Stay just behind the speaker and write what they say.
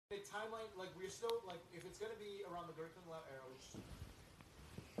timeline, like we're still like if it's gonna be around the Great Kung Lao era, which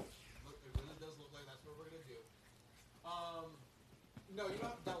look, it really does look like that's what we're gonna do. No, you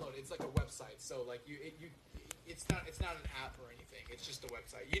don't have to download it. It's like a website, so like it's not an app or anything. It's just a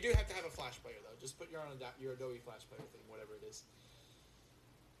website. You do have to have a Flash player though. Just put your Adobe Flash player thing, whatever it is.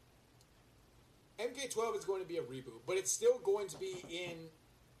 MK12 is going to be a reboot, but it's still going to be in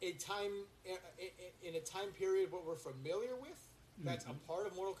a time period what we're familiar with. That's a part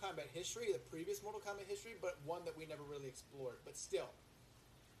of Mortal Kombat history, the previous Mortal Kombat history, but one that we never really explored. But still,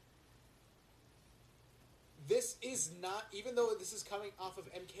 this is not, even though this is coming off of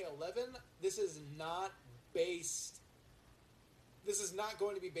MK11, this is not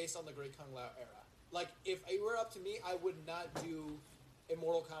going to be based on the Great Kung Lao era. Like, if it were up to me, I would not do a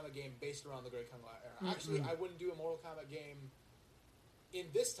Mortal Kombat game based around the Great Kung Lao era. Actually, I wouldn't do a Mortal Kombat game in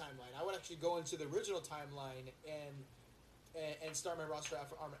this timeline. I would actually go into the original timeline and start my roster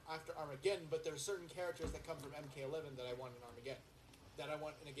after Armageddon, but there are certain characters that come from MK11 that I want in Armageddon, that I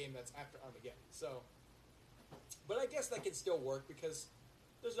want in a game that's after Armageddon. So, but I guess that can still work because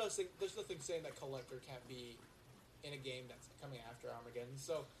there's nothing saying that Collector can't be in a game that's coming after Armageddon.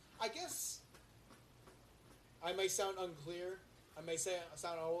 So I guess I may sound unclear. I may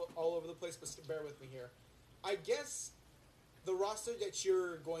sound all over the place, but bear with me here. I guess the roster that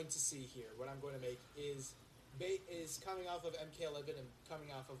you're going to see here, what I'm going to make, is coming off of MK11 and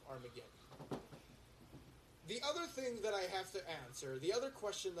coming off of Armageddon. The other thing that I have to answer, the other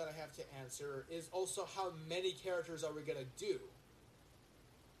question that I have to answer is also how many characters are we going to do?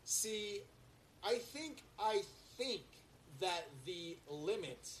 See, I think that the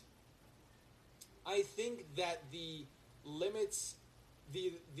limits,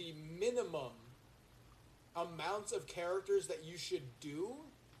 the minimum amounts of characters that you should do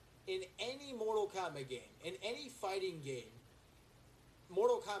in any Mortal Kombat game, in any fighting game,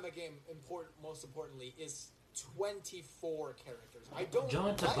 Mortal Kombat game, most importantly, is 24 characters. I don't John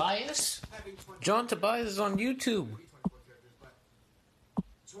like Tobias? having 24 John Tobias is on YouTube. maybe 24 characters, but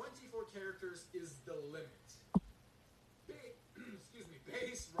 24 characters is the limit.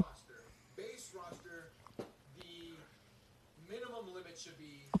 Base roster. Base roster, the minimum limit should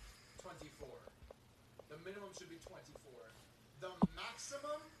be 24. The minimum should be 24. The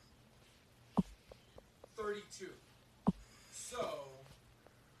maximum, 32. So,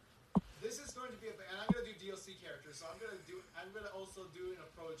 this is going to be and I'm going to do DLC characters, so I'm going to also do an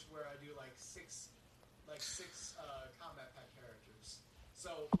approach where I do like six combat pack characters.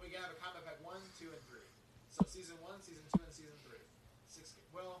 So, we can have a combat pack 1, 2, and 3. So, season 1, season 2, and season 3.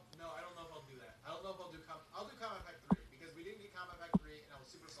 Well, no, I don't know if I'll do that. I don't know if I'll do Combat Pack 3, because we didn't get Combat Pack 3, and I was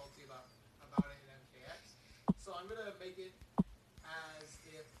super salty about it in MKX. So I'm going to make it as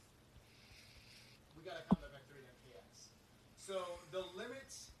if we got a Combat Pack 3 in MKX. So the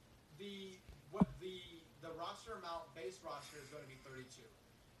limit, the roster amount, base roster, is going to be 32.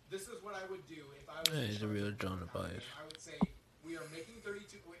 This is what I would do if I was He's a real John Tobias. I would say we are making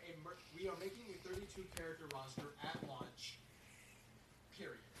 32. We are making a 32 character roster at launch.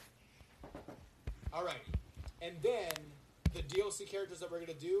 Period. Alrighty. And then the DLC characters that we're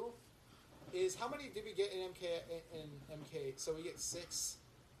gonna do is, how many did we get in MK? So we get 6,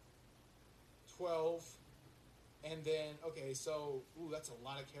 12, and then okay, so that's a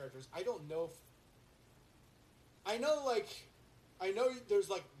lot of characters. I don't know if I know there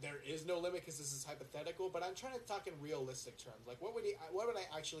is no limit because this is hypothetical, but I'm trying to talk in realistic terms. Like what would I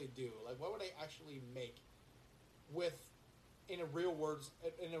actually do? Like what would I actually make with in a real world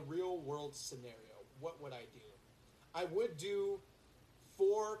scenario? What would I do? I would do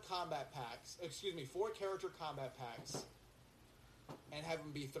 4 character combat packs and have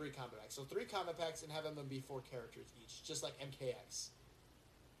them be 3 combat packs. So 3 combat packs and have them be 4 characters each, just like MKX.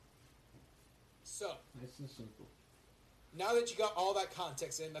 So Nice and simple. now that you got all that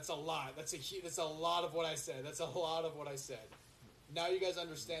context in, that's a lot. That's a lot of what I said. Now you guys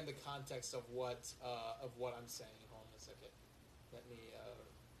understand the context of what I'm saying. Hold on a second. Let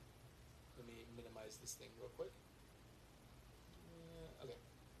me minimize this thing real quick. Okay.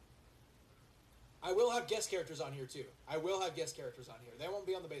 I will have guest characters on here too. They won't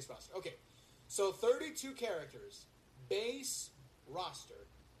be on the base roster. Okay. So 32 characters. Base roster.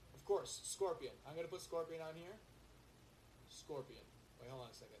 Of course, Scorpion. I'm going to put Scorpion on here. Scorpion. Wait, hold on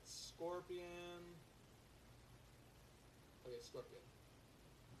a second. Scorpion. Okay, Scorpion.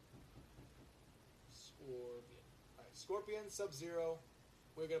 Alright, Scorpion, Sub-Zero.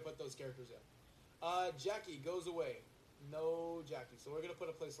 We're going to put those characters in. Jackie goes away. No Jackie. So we're going to put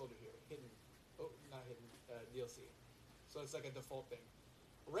a placeholder here. Hidden. Oh, not hidden. DLC. So it's like a default thing.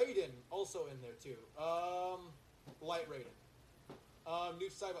 Raiden, also in there too. Light Raiden.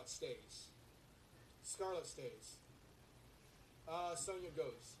 Noob Saibot stays. Scarlet stays. Sonya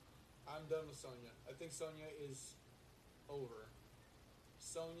goes. I'm done with Sonya. I think Sonya is over.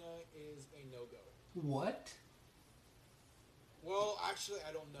 Sonya is a no-go. What? Well, actually,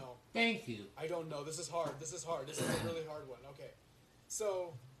 I don't know. Thank you. I don't know. This is hard. This is a really hard one. Okay.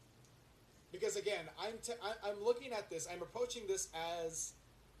 So, because again, I'm looking at this, I'm approaching this as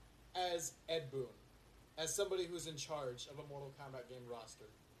Ed Boon, as somebody who's in charge of a Mortal Kombat game roster.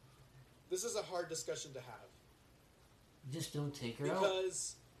 This is a hard discussion to have. Just don't take her out.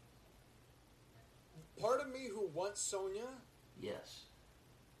 Because part of me who wants Sonya Yes.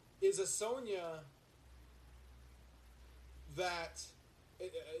 is a Sonya that...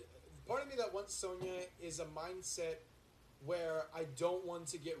 part of me that wants Sonya is a mindset where I don't want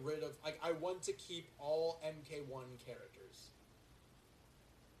to get rid of... Like, I want to keep all MK1 characters.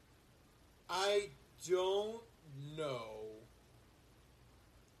 I don't know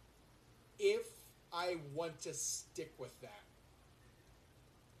if I want to stick with that.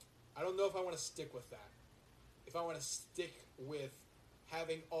 I don't know if I want to stick with that. If I want to stick with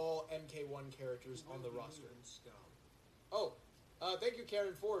having all MK1 characters on the roster. Oh, thank you,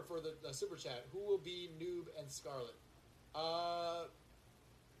 Karen Ford, for the super chat. Who will be Noob and Scarlet?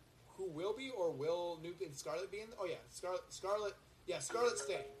 Who will be, or will Noob and Scarlet be in? Oh yeah, Scarlet. Yeah, Scarlet's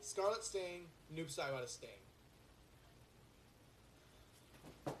staying. Scarlet's staying. Noob Saibot is staying.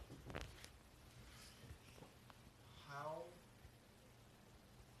 How?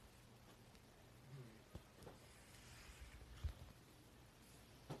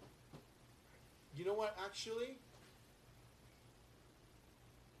 You know what? Actually,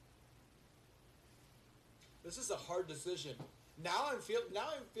 this is a hard decision. Now I'm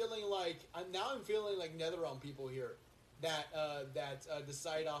feeling like NetherRealm people here that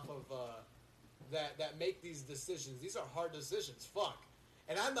decide off of that make these decisions. These are hard decisions. Fuck.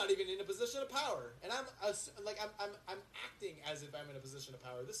 And I'm not even in a position of power. And I'm acting as if I'm in a position of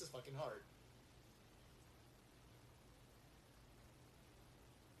power. This is fucking hard.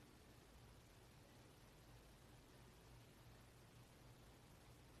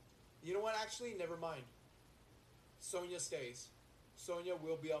 You know what? Actually, never mind. Sonya stays. Sonya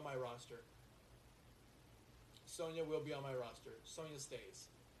will be on my roster. Sonya will be on my roster. Sonya stays.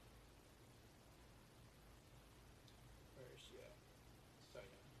 Where is she at? Sonya.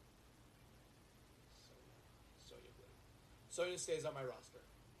 Sonya stays on my roster.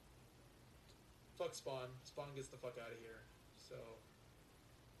 Fuck Spawn. Spawn gets the fuck out of here. So,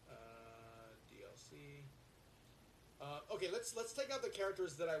 DLC. Okay, let's take out the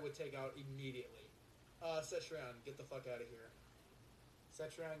characters that I would take out immediately. Cetrion, get the fuck out of here.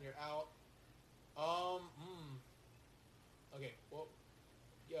 Cetrion, you're out. Okay, well,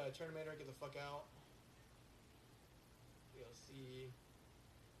 yeah, Terminator, get the fuck out. DLC.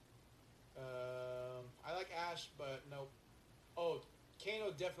 I like Ash, but nope. Oh,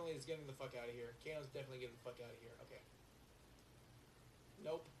 Kano definitely is getting the fuck out of here. Kano's definitely getting the fuck out of here. Okay.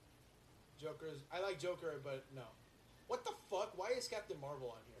 Nope. Joker's... I like Joker, but no. What the fuck? Why is Captain Marvel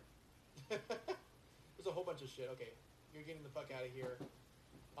on here? There's a whole bunch of shit. Okay. You're getting the fuck out of here.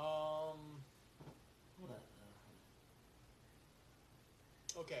 What?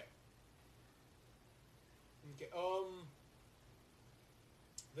 Okay. Okay.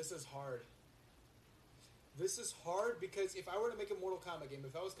 This is hard. This is hard because if I were to make a Mortal Kombat game,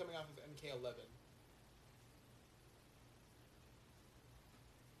 if I was coming off of MK11,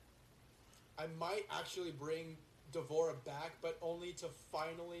 I might actually bring D'Vorah back, but only to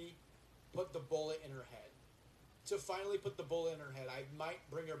finally put the bullet in her head. To finally put the bullet in her head. I might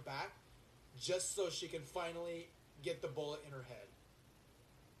bring her back just so she can finally get the bullet in her head.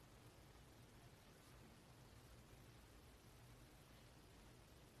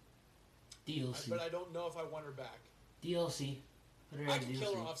 DLC. But I don't know if I want her back. DLC. Put her I in can DLC.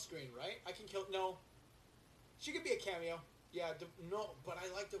 kill her off screen, right? I can kill... No. She could be a cameo. Yeah, no, but I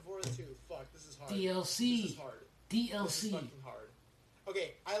like D'Vorah too. Fuck, this is hard. DLC. This is hard. DLC. This is fucking hard.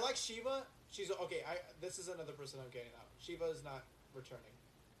 Okay, I like Shiva. She's... Okay, this is another person I'm getting out. Shiva is not returning.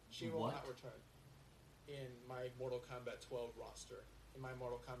 Shiva will not return in my Mortal Kombat 12 roster. In my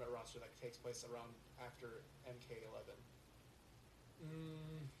Mortal Kombat roster that takes place around after MK11.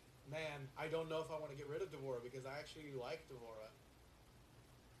 Man, I don't know if I want to get rid of D'Vorah because I actually like D'Vorah.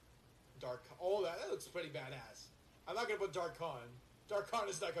 Dark... Oh, that looks pretty badass. I'm not going to put Dark Khan. Dark Khan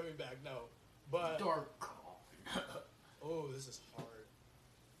is not coming back, no. But... Dark Khan. Oh, this is hard.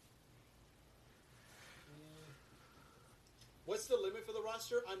 What's the limit for the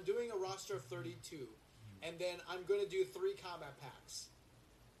roster? I'm doing a roster of 32. And then I'm going to do 3 combat packs.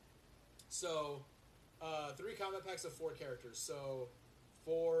 So, 3 combat packs of 4 characters. So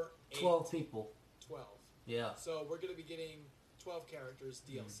 4, 8, 12 people. 12. Yeah. So we're going to be getting 12 characters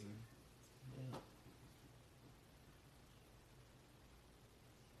DLC. Yeah.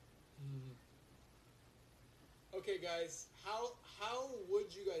 Okay, guys, how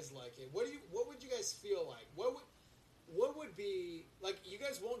would you guys like it? What would you guys feel like? What would be like? You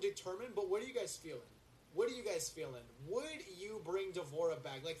guys won't determine, but what are you guys feeling? What are you guys feeling? Would you bring D'Vorah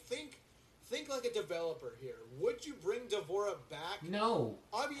back? Like think like a developer here. Would you bring D'Vorah back? No.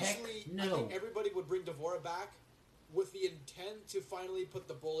 Obviously, Heck no. I think everybody would bring D'Vorah back with the intent to finally put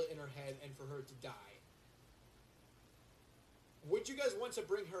the bullet in her head and for her to die. Would you guys want to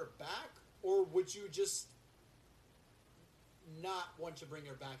bring her back, or would you just not want to bring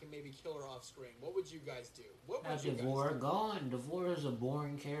her back and maybe kill her off screen? What would you guys do? What would Have you guys D'Vorah do? gone. D'Vorah's a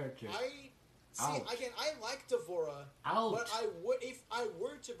boring character. Out. I like D'Vorah, Out. but I would, if I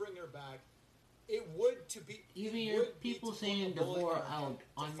were to bring her back, it would to be Even it your would be people to put saying the bullet in D'Vorah her head, out to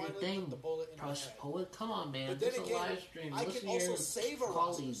on your finally thing. put the bullet in her Press head. poet, come on, man. But then This is a again, live stream. I Listen can to also your save a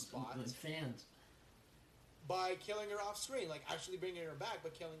roster colleagues spot. and fans. By killing her off screen, like actually bringing her back,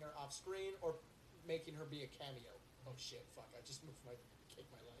 but killing her off screen or making her be a cameo. Oh shit! Fuck! I just moved my kick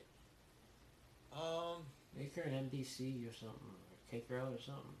my light. Make her an NPC or something. Or kick her out or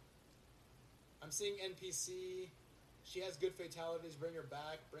something. I'm seeing NPC. She has good fatalities. Bring her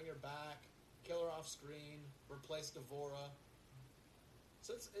back. Bring her back. Kill her off screen. Replace D'Vorah.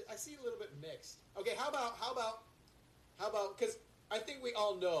 So I see a little bit mixed. Okay, how about? Because I think we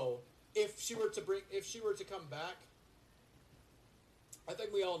all know if she were to come back. I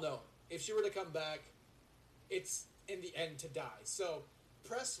think we all know if she were to come back, it's in the end to die. So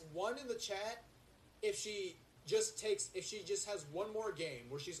press 1 in the chat if she just has one more game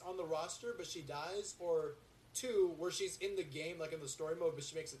where she's on the roster but she dies, or 2 where she's in the game like in the story mode but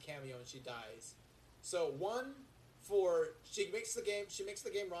she makes a cameo and she dies. So 1 for she makes the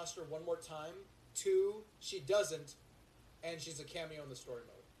game roster one more time. 2 she doesn't and she's a cameo in the story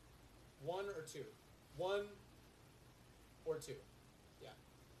mode. 1 or 2. 1 or 2. Yeah.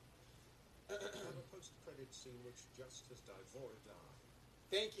 Have a post-credit scene which just as D'Vorah died.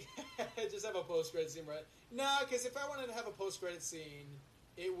 Thank you. Just have a post-credit scene, right? Nah, because if I wanted to have a post-credit scene,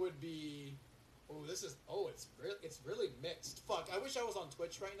 it would be... it's really mixed. Fuck, I wish I was on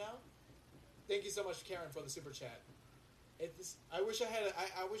Twitch right now. Thank you so much, Karen, for the super chat. I wish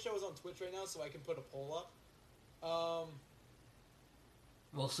I was on Twitch right now so I can put a poll up.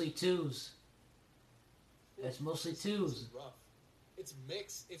 Mostly 2s. It's mostly This 2s. is rough. It's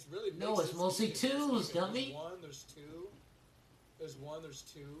mixed. It's really mixed. No, it's mostly It's 2s, dummy. There's 1, there's 2. There's 1, there's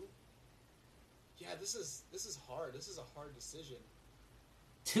 2. Yeah, this is hard. This is a hard decision.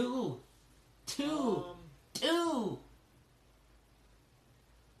 2. 2. 2.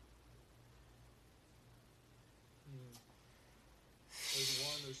 There's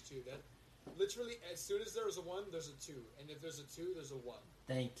 1, there's 2. That literally, as soon as there's a 1, there's a 2, and if there's a 2, there's a 1.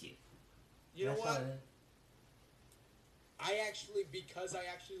 Thank you. You know That's what? how it- Because I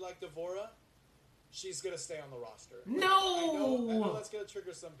actually like D'Vorah, she's gonna stay on the roster. No! I know that's gonna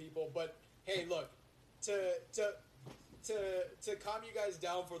trigger some people, but hey, look, to calm you guys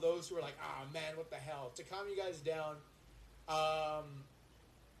down for those who are like, ah, man, what the hell? To calm you guys down,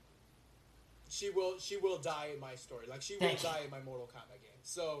 she will die in my story. Like she will Thank you. die in my Mortal Kombat game.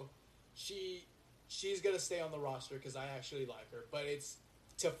 So she's gonna stay on the roster because I actually like her, but it's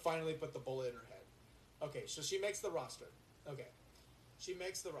to finally put the bullet in her head. Okay, so she makes the roster. Okay, she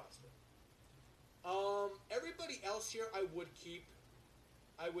makes the roster. Everybody else here, I would keep.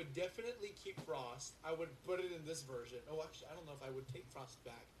 I would definitely keep Frost. I would put it in this version. Oh, actually, I don't know if I would take Frost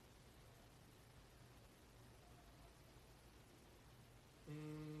back.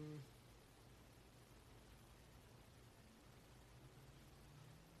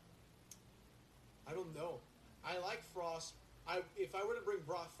 I don't know. I like Frost. If I were to bring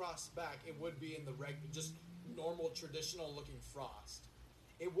Frost back, it would be in the just normal, traditional-looking Frost.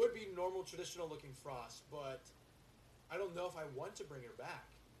 It would be normal, traditional-looking Frost, but I don't know if I want to bring her back.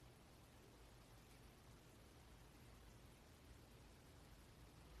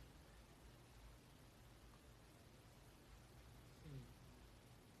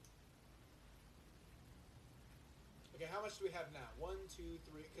 Okay, how much do we have now? 1, 2,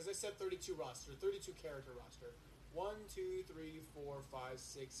 3... Because I said 32 roster. 32 character roster. 1, 2, 3, 4, 5,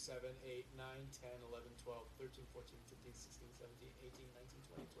 6, 7, 8, 9, 10, 11, 12, 13, 14, 15, 16, 17, 18, 19,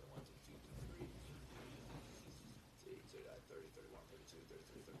 20, 21, 22, 23, 30, 31, 32,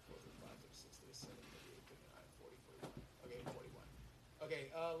 33, 34, 35, 36, 37, 38, 39, 40, 41. Okay, 41. Okay,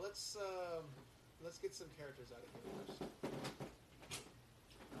 let's get some characters out of here first.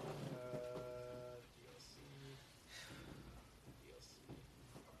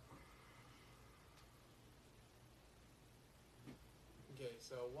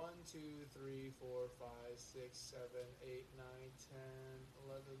 so 1, 2, 3, 4, 5, 6, 7, 8, 9, 10,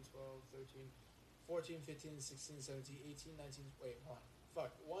 11, 12, 13, 14, 15, 16, 17, 18, 19. Wait, hold on.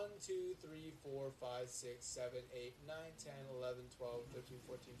 Fuck. 1, 2, 3, 4, 5, 6, 7, 8, 9, 10, 11, 12, 13,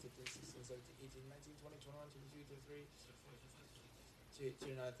 14, 15, 16, 17, 18, 19, 20, 21, 22, 23,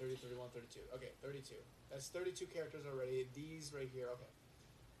 29, 30, 31, 32. Okay, 32. That's 32 characters already. These right here. Okay.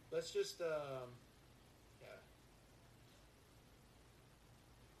 Let's just, yeah.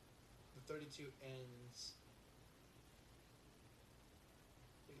 The 32 ends.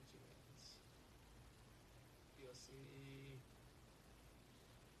 32 ends. DLC.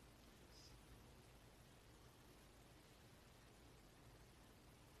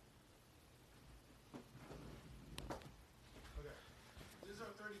 Okay. These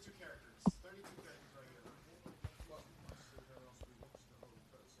are 32 characters. 32 characters right here. Well, So there else we watch the whole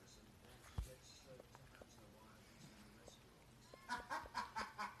process and gets to hands the wire between the rescue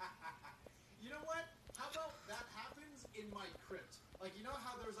you know what? How about that happens in my crypt? Like, you know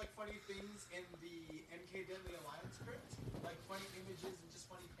how there's like funny things in the MK Deadly Alliance crypt? Like funny images and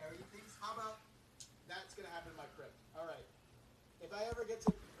just funny parody things? How about that's gonna happen in my crypt? Alright. If I ever get to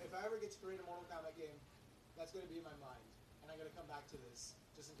create a Mortal Kombat game, that's gonna be in my mind. And I'm gonna come back to this,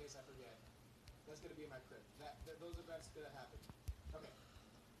 just in case I forget. That's gonna be in my crypt. Those events gonna happen. Okay.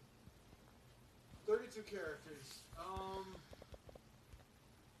 32 characters. I'm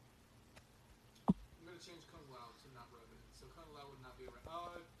gonna change Kung Lao to not Revenant. So Kung Lao would not be a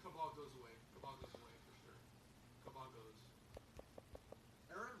Cabal goes away. Cabal goes away for sure. Cabal goes.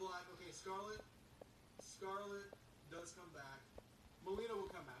 Errant Black, okay, Scarlet does come back. Melina will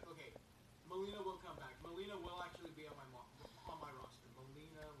come back. Okay. Melina will come back. Melina will actually be on my roster.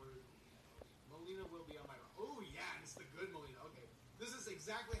 Melina will be on my roster. Oh yeah, it's the good Melina. Okay. This is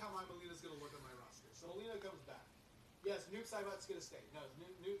exactly how my Melina's gonna look on my roster. So Melina comes back. Yes, Nuke Saibot's gonna stay. No,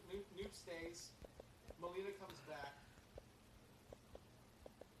 Nuke stays. Melina comes back.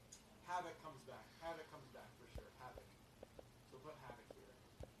 Havoc comes back. Havoc comes back for sure. Havoc. So put Havoc here.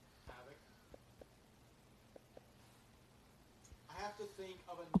 Havoc. I have to think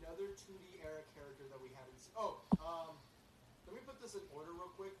of another 2D era character that we haven't seen. Oh, let me put this in order real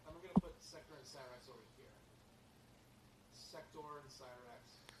quick. I'm gonna put Sector and Cyrax over here. Sector and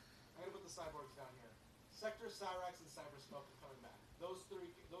Cyrax. I'm gonna put the cyborgs down here. Sector, Cyrax, and Cyber Smoke are coming back. Those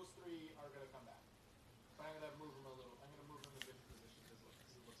three are gonna come back. But I'm gonna move them a little. I'm gonna move them in different positions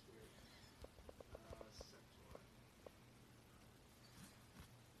because it looks weird. Sector.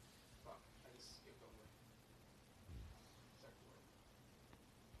 Fuck, I just skipped over. Sector.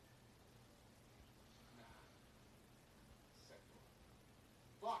 Nah. Sector.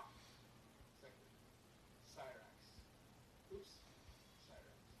 Fuck! Sector. Cyrax. Oops.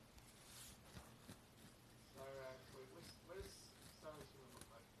 Cyrax. Cyrax. Wait, what does Cyrax gonna look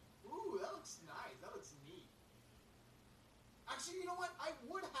like? Ooh, that looks nice. That looks neat. Actually, you know what? I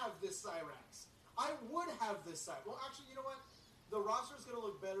would have this Cyrax. Well, actually, you know what? The roster is going to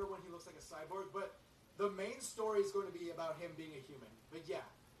look better when he looks like a cyborg, but the main story is going to be about him being a human. But yeah,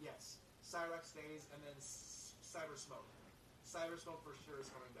 yes. Cyrax stays, and then Cyber Smoke. Cyber Smoke for sure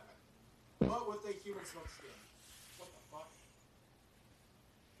is coming back. But with the human smoke skin. What the fuck?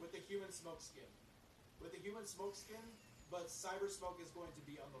 With the human smoke skin. But Cyber Smoke is going to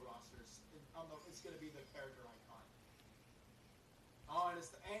be on the rosters. It's going to be the character icon. Oh, and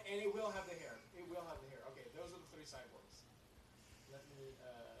it will have the hair. Okay, those are the three cyborgs. Let me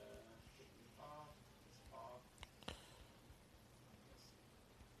take these off. This off. Yes.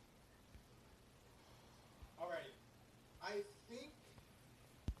 Alrighty. I think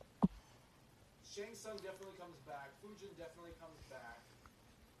Shang Tsung definitely comes back. Fujin definitely comes back.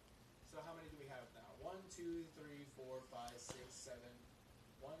 So how many do we have now? 1, 2, 3, 4, 5, 6, 7.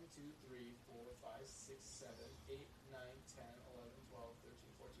 1, 2, 3, 4, 5, 6, 7, 8, 9, 10, 11, 12, 13,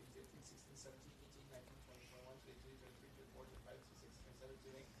 14, 15, 16, 17, 18, 19, 20, 21, 22, 23, 24, 25, 26, 27,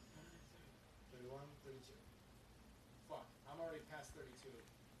 28, 31, 32. Fuck, I'm already past 32.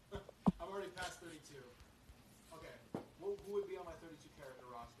 Okay, who would be on my 32 character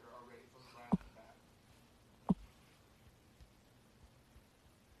roster already from right off the bat?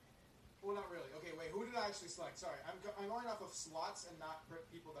 Well, not really. Okay, wait. Who did I actually select? Sorry, I'm going off of slots and not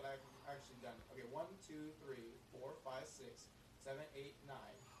people that I've actually done. Okay, 1, 2, 3, 4, 5, 6, 7, 8, 9.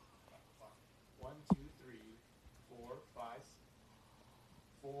 Oh, fuck. 1, 2, 3, 4, 5,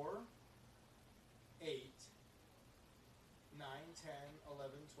 4, 8, 9, 10,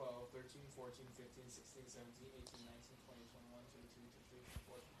 11, 12, 13, 14, 15, 16, 17, 18, 19, 20, 21, 22, 23,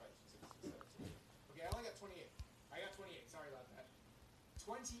 24, 25, 26, 27. Okay, I only got 28. I got 28. Sorry about that.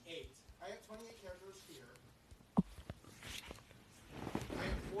 28. I have 28 characters here. Okay,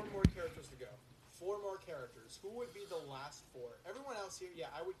 4 more characters to go. 4 more characters. Who would be the last 4? Everyone else here,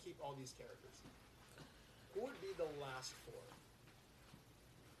 yeah, I would keep all these characters. Who would be the last 4?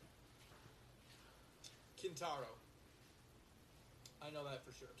 Kintaro. I know that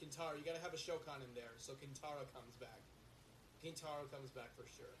for sure. Kintaro, you gotta have a Shokan in there, so Kintaro comes back. Kintaro comes back for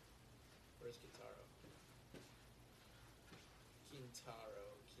sure. Where's Kintaro?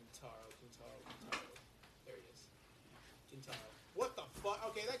 Kintaro. There he is. Kintaro. What the fuck?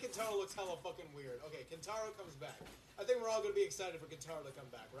 Okay, that Kintaro looks hella fucking weird. Okay, Kintaro comes back. I think we're all gonna be excited for Kintaro to come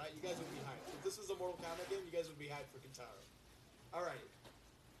back, right? You guys would be hyped. If this was a Mortal Kombat game, you guys would be hyped for Kintaro. Alrighty.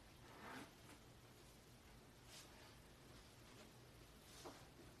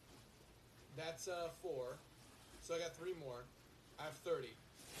 That's 4. So I got 3 more. I have 30.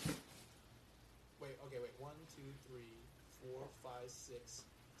 Wait, 1, 2, 3, 4, 5, 6,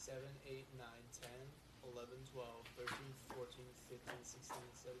 7, 8, 9, 10, 11, 12, 13, 14, 15, 16,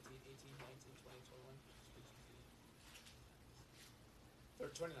 17, 18, 19, 20,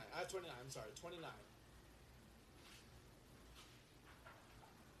 21, 29. I have 29, I'm sorry, 29.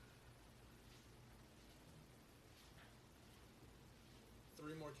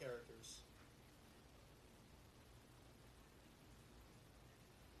 Three more characters.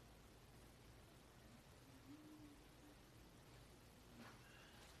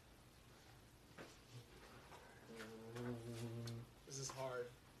 This is hard.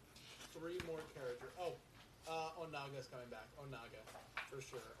 3 more characters. Oh, Onaga's coming back. Onaga, for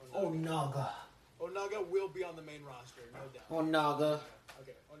sure. Onaga. Onaga will be on the main roster, no doubt. Onaga.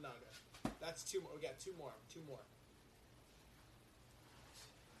 Okay, Onaga. That's 2 more. We got 2 more. 2 more.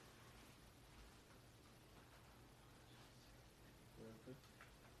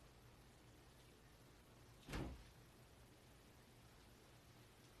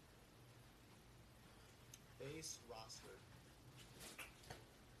 Base roster.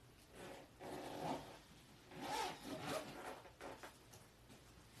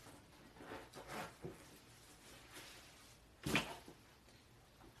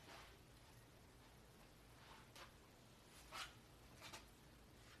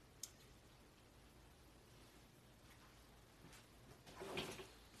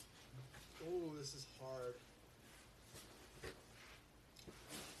 Ooh, this is hard.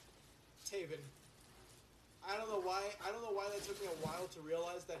 Taven. I don't know why that took me a while to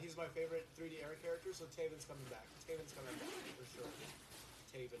realize that he's my favorite 3D era character, so Taven's coming back. Taven's coming back, for sure.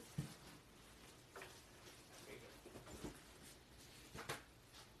 Taven.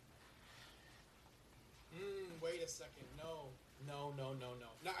 Wait a second. No,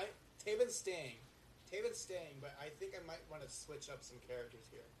 Taven's staying. Taven's staying, but I think I might want to switch up some characters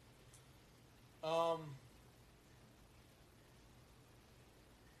here.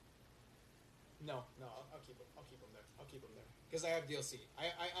 No, I'll keep him. I'll keep him there because I have DLC.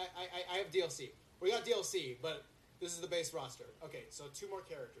 I have DLC. We got DLC, but this is the base roster. Okay, so 2 more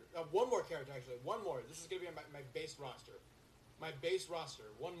characters. 1 more character actually. 1 more. This is gonna be my base roster. My base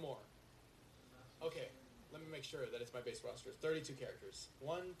roster. 1 more. Okay, let me make sure that it's my base roster. 32 characters.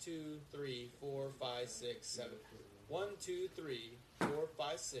 1, 2, 3, 4, 5, 6, 7. 1, 2, 3, 4,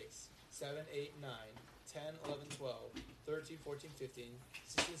 5, 6, 7, 8, 9, 10, 11, 12, 13, 14, 15,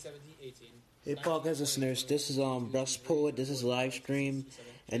 16, 17, 18. Hey, podcast listeners, this is Russ Poet. This is live stream,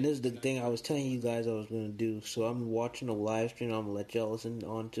 and this is the thing I was telling you guys I was gonna do. So I'm watching a live stream. I'm gonna let y'all listen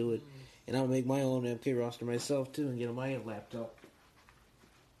on to it, and I'll make my own MK roster myself too, and get on my laptop.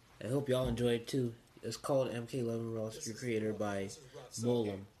 I hope y'all enjoy it too. It's called MK11 Roster Creator by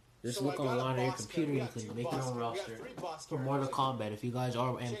Molem. Just So look I got online a on your boss computer. character. We You got can 2 make your boss own characters. roster We got 3 boss for Mortal characters. Kombat. If you guys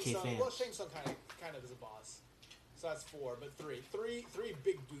are MK Shang Tsung, fans. well, Shang Tsung kind of is a boss. So that's 4, but 3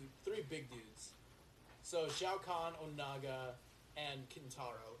 big dudes. So Shao Kahn, Onaga, and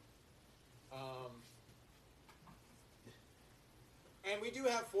Kintaro. And we do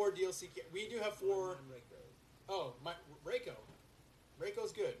have 4 DLC. We do have 4. Oh, Reiko.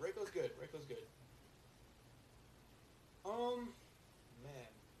 Reiko's good.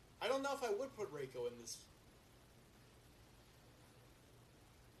 Man, I don't know if I would put Reiko in this.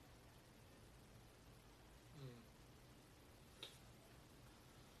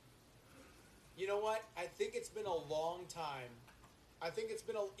 You know what? I think it's been a long time. I think it's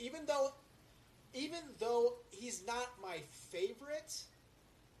been even though he's not my favorite,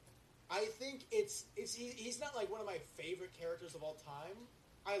 I think he's not like one of my favorite characters of all time.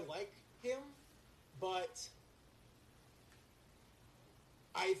 I like him, but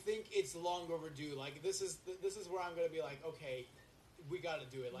I think it's long overdue. Like this is where I'm gonna be like, okay, we gotta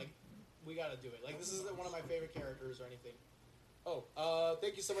do it. Like this isn't one of my favorite characters or anything. Oh,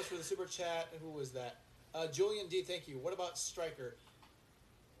 thank you so much for the super chat. Who was that? Julian D, thank you. What about Stryker?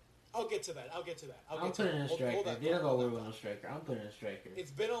 I'll get to that. I'll get to that. I'm putting in a striker. that They don't thought, go hold with that no thought. striker. I'm putting in a striker.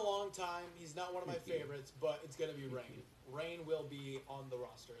 It's been a long time. He's not one of my Thank you. favorites, but it's gonna be Rain. Rain will be on the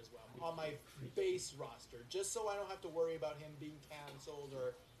roster as well, on my base roster, just so I don't have to worry about him being canceled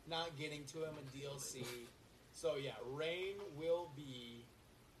or not getting to him in DLC. So yeah, Rain will be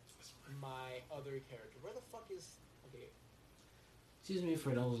my other character. Where the fuck is? Okay, Excuse me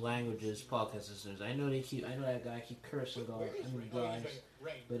for those languages, podcast listeners. I know that guy keep cursing where is Rain? Oh, guys. he's right here.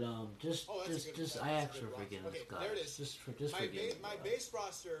 Rain. But just Oh, that's a good- I that's a ask good for roster. forgiveness, Okay, guys. there it is. Just My, forgive me. my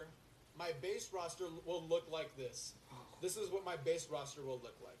base roster will look like this. This is what my base roster will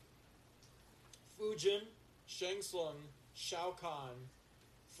look like. Fujin, Shang Tsung, Shao Kahn,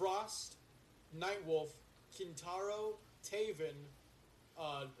 Frost, Nightwolf, Kintaro, Taven,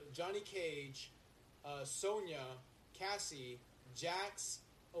 Johnny Cage, Sonya, Cassie, Jax,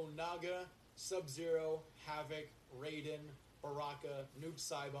 Onaga, Sub-Zero, Havoc, Raiden, Baraka, Noob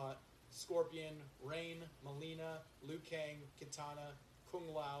Saibot, Scorpion, Rain, Melina, Liu Kang, Kitana,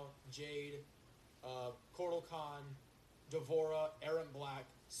 Kung Lao, Jade, Kotal Khan, Devora, Aaron Black,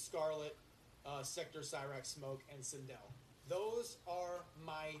 Scarlet, Sector Cyrax Smoke, and Sindel. Those are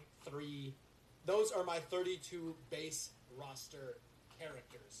my 32 base roster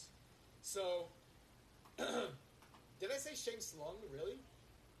characters. So, did I say Shang Tsung? Really?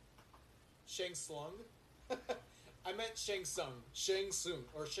 Shang Tsung? I meant Shang Tsung. Shang Tsung.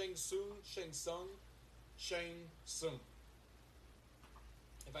 Or Shang Tsung, Shang Tsung, Shang Tsung.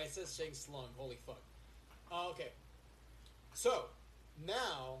 If I said Shang Tsung, holy fuck. Okay. So,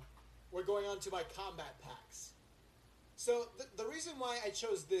 now, we're going on to my combat packs. So, the reason why I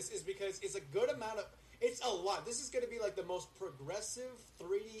chose this is because it's a good amount of... It's a lot. This is going to be like the most progressive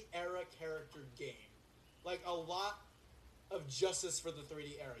 3D era character game. Like, a lot of justice for the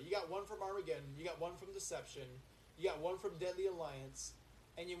 3D era. You got one from Armageddon, you got one from Deception, you got one from Deadly Alliance,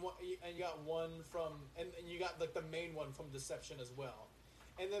 and you got one from... And you got, like, the main one from Deception as well.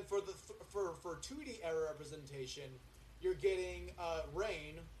 And then for 2D era representation, you're getting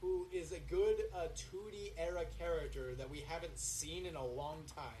Rain, who is a good 2D era character that we haven't seen in a long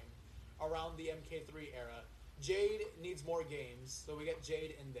time around the MK3 era. Jade needs more games, so we got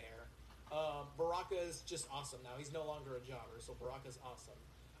Jade in there. Baraka is just awesome now. He's no longer a jobber, so Baraka's awesome.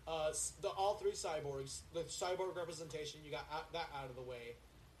 All three cyborgs, the cyborg representation, you got that out of the way.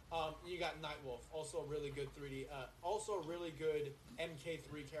 You got Nightwolf, also a really good 3D, also a really good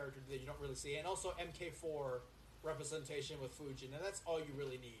MK3 character that you don't really see, and also MK4 representation with Fujin, and that's all you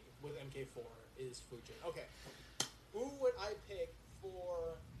really need with MK4 is Fujin. Okay, who would I pick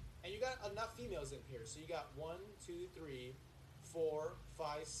for? And you got enough females in here, so you got 1, 2, 3, 4,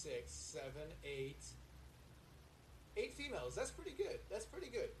 5, 6, 7, 8. 8 females. That's pretty good. That's pretty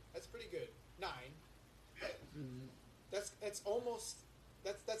good. That's pretty good. 9. That's almost.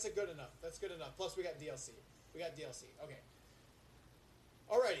 That's a good enough. That's good enough. Plus we got DLC. Okay.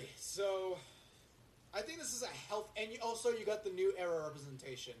 Alrighty. So I think this is a health, and you got the new era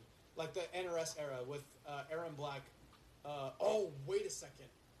representation, like the NRS era with Aaron Black. Oh, wait a second.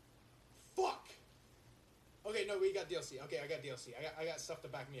 Fuck. Okay, no, we got DLC. Okay, I got DLC. I got stuff to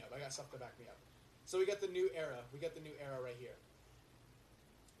back me up. So we got the new era. Right here.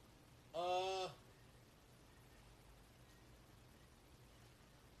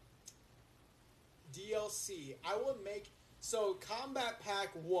 DLC. I will make so Combat Pack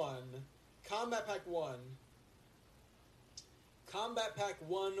 1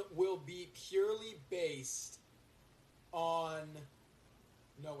 will be purely based on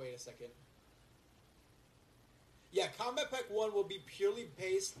no, wait a second. Yeah, Combat Pack 1 will be purely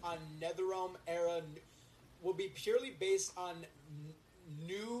based on NetherRealm era, will be purely based on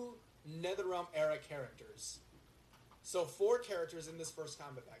new NetherRealm era characters. So 4 characters in this first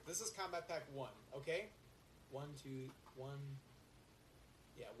Combat Pack. This is Combat Pack 1, okay? 1, 2, 1.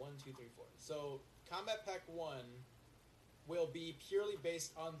 Yeah, 1, 2, 3, 4. So Combat Pack 1 will be purely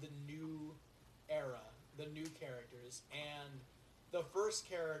based on the new era, the new characters, and the first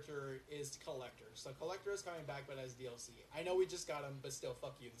character is Collector. So Collector is coming back, but as DLC. I know we just got him, but still,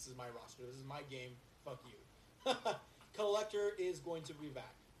 fuck you. This is my roster. This is my game. Fuck you. Collector is going to be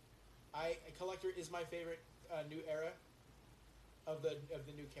back. Collector is my favorite new era of the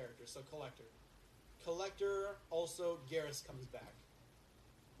new characters. So Collector. Also, Garrus comes back.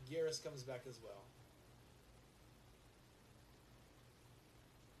 Garrus comes back as well.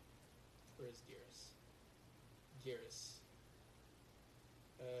 Where is Garrus? Garrus.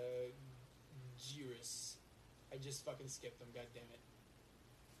 I just fucking skipped him, god damn it.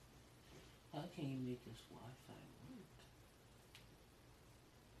 How can you make this Wi-Fi work?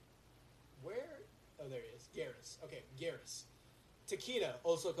 Where? Oh, there he is. Garrus. Okay, Garrus. Takeda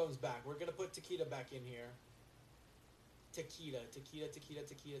also comes back. We're gonna put Takeda back in here. Takeda.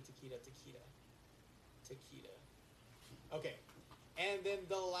 Okay. And then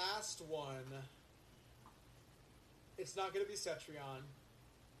the last one, it's not gonna be Cetrion.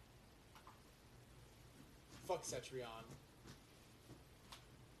 Fuck Cetrion.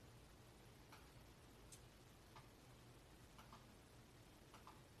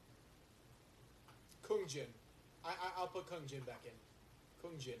 Kung Jin. I'll put Kung Jin back in.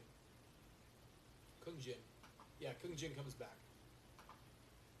 Kung Jin. Yeah, Kung Jin comes back.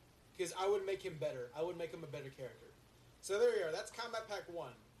 Because I would make him better. I would make him a better character. So there you are. That's Combat Pack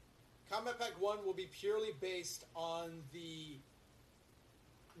 1. Combat Pack 1 will be purely based on the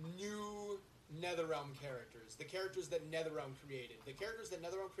new NetherRealm characters. The characters that NetherRealm created. The characters that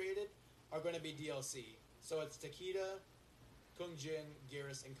NetherRealm created are going to be DLC. So it's Takeda, Kung Jin,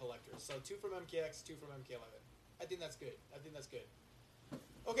 Geras, and Collectors. So 2 from MKX, 2 from MK11. I think that's good.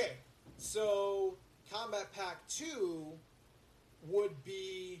 Okay, so Combat Pack 2 would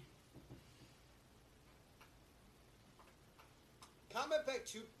be... Combat Pack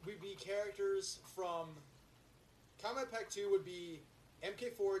 2 would be characters from... Combat Pack 2 would be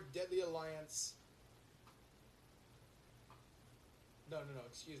MK4, Deadly Alliance... No,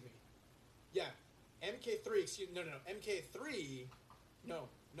 excuse me. Yeah, MK3, MK3... No.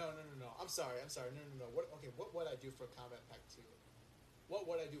 I'm sorry. No. What would I do for Combat Pack 2? What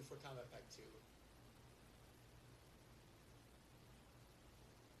would I do for Combat Pack 2?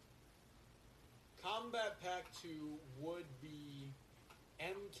 Combat Pack 2 would be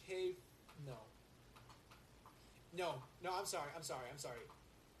MK... No, I'm sorry.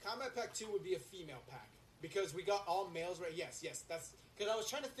 Combat Pack 2 would be a female pack. Because we got all males, right? Yes, that's... Because I was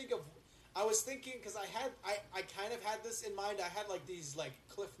trying to think of... I was thinking, because I kind of had this in mind. I had, like, these, like,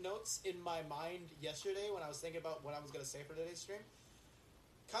 cliff notes in my mind yesterday when I was thinking about what I was going to say for today's stream.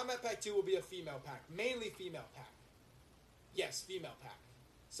 Combat Pack 2 will be a female pack. Mainly female pack. Yes, female pack.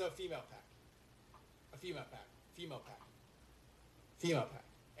 So, female pack. A female pack. Female pack. Female pack.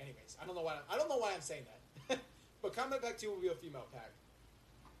 Anyways, I don't know why I'm saying that. But Combat Pack 2 will be a female pack.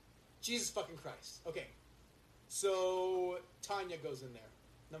 Jesus fucking Christ. Okay. So, Tanya goes in there.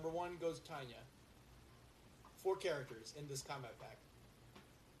 Number 1 goes Tanya. 4 characters in this combat pack.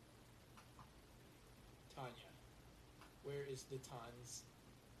 Tanya. Where is the tons?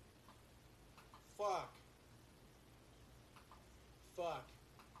 Fuck.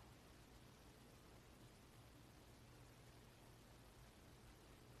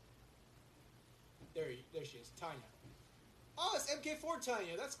 There she is. Tanya. Oh, it's MK4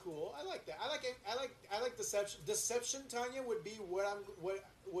 Tanya. That's cool. I like that. I like Deception. Deception Tanya would be what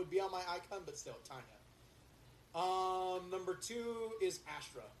would be on my icon, but still Tanya. Number 2 is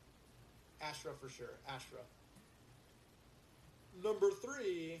Astra. Astra for sure. Astra. Number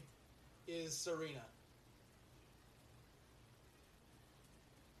 3 is Serena.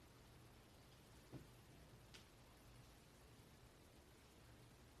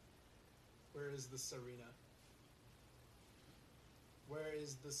 Where is the Serena? Where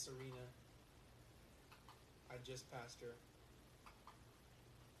is the Serena? I just passed her.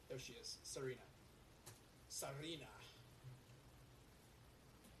 There she is. Serena.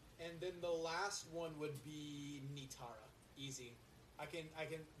 And then the last one would be Nitara. Easy. I can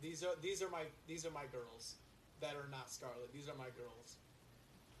these are my girls that are not Scarlet. These are my girls.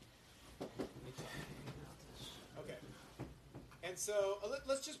 Nitara. Okay. And so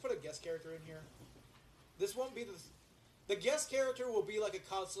let's just put a guest character in here. This won't be the guest character will be like a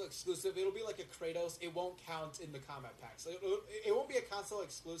console exclusive. It'll be like a Kratos. It won't count in the combat pack. So it won't be a console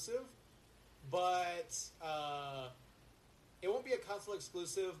exclusive, but it won't be a console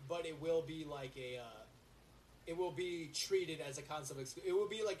exclusive. But it will be like it will be treated as a console exclusive. It will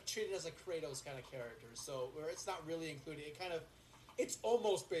be like treated as a Kratos kind of character. So where it's not really included. It's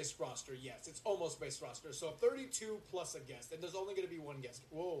almost base roster. Yes, it's almost base roster. So 32 plus a guest, and there's only going to be one guest.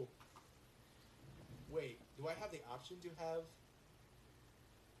 Whoa. Wait, do I have the option to have...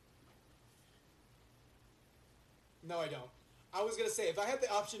 No, I don't. I was gonna say if I had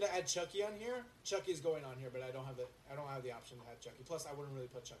the option to add Chucky on here, Chucky's going on here, but I don't have the option to add Chucky. Plus, I wouldn't really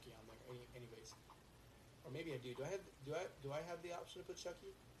put Chucky on there anyways. Or maybe I do. Do I have the option to put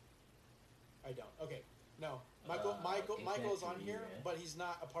Chucky? I don't. Okay, no. Michael's on here, but he's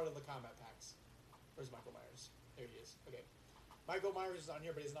not a part of the combat packs. Where's Michael Myers? There he is. Okay, Michael Myers is on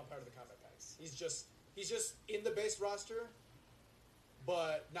here, but he's not part of the combat packs. He's just in the base roster,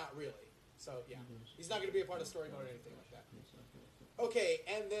 but not really. So yeah, he's not going to be a part of story mode or anything like that. Okay,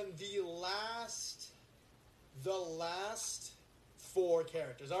 and then the last 4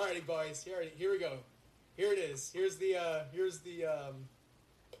 characters. Alrighty, boys. Here we go. Here it is. Here's the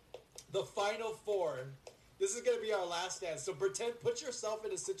final four. This is gonna be our last dance. So put yourself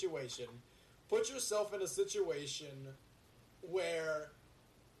in a situation. Put yourself in a situation where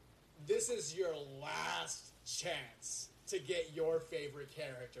this is your last chance to get your favorite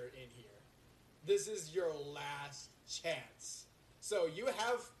character in here. This is your last chance. So you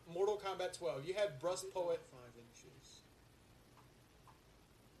have Mortal Kombat 12. You had Brust Poet. 5 inches.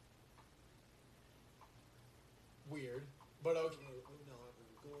 Weird, but okay. Onaga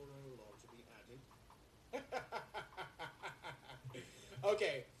and Goro are to be added.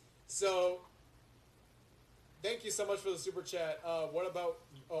 Okay, so thank you so much for the super chat. What about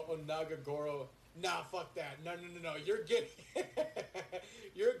Onaga Goro? Nah, fuck that. No. You're getting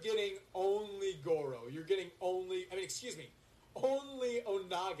you're getting only Goro. You're getting only. I mean, excuse me, only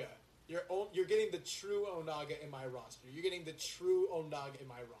Onaga. You're getting the true Onaga in my roster. You're getting the true Onaga in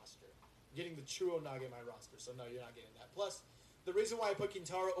my roster. You're getting the true Onaga in my roster. So no, you're not getting that. Plus, the reason why I put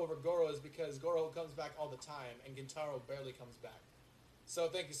Gintaro over Goro is because Goro comes back all the time, and Gintaro barely comes back. So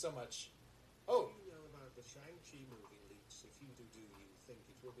thank you so much. Oh, You know about the Shang-Chi movie leaks. If you do you think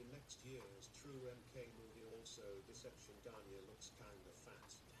it will be next year's true MK movie also? Deception Danya looks kind of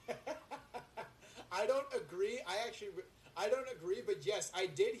fat. I don't agree. I don't agree, but yes, I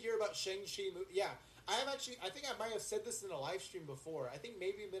did hear about Shang-Chi. Yeah, I think I might have said this in a live stream before. I think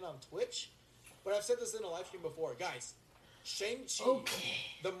maybe been on Twitch, but I've said this in a live stream before. Guys, Shang-Chi, Okay.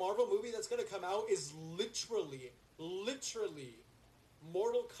 the Marvel movie that's going to come out is literally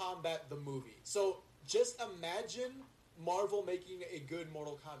Mortal Kombat the movie. So just imagine Marvel making a good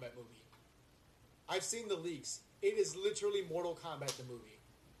Mortal Kombat movie. I've seen the leaks. It is literally Mortal Kombat the movie.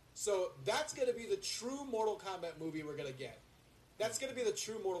 So that's going to be the true Mortal Kombat movie we're going to get. That's going to be the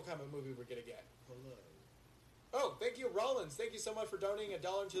true Mortal Kombat movie we're going to get. Hello. Oh, thank you, Rollins. Thank you so much for donating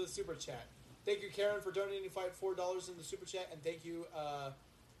 $1 into the super chat. Thank you, Karen, for donating $4 in the super chat, and thank you,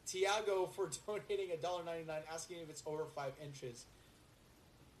 Tiago, for donating $1.99, asking if it's over 5 inches.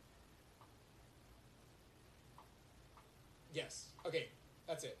 Yes. Okay,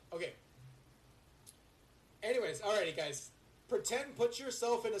 that's it. Okay. Anyways, alrighty, guys. Put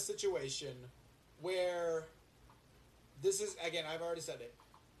yourself in a situation where this is, again, I've already said it.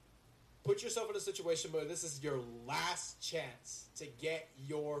 Put yourself in a situation where this is your last chance to get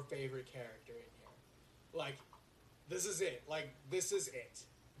your favorite character in here. Like, this is it. Like, this is it.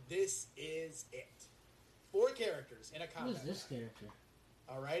 This is it. 4 characters in a Who combat. is this character?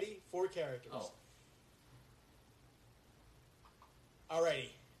 Alrighty? 4 characters. Oh. Alrighty.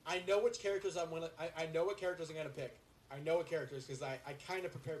 I know which characters I know what characters I'm gonna pick. I know what characters because I kind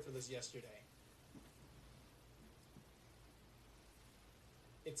of prepared for this yesterday.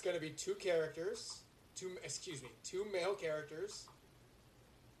 It's gonna be 2 characters, 2 male characters,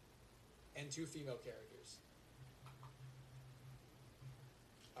 and 2 female characters.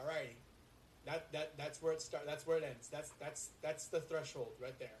 Alrighty. That's where it starts. That's where it ends. That's the threshold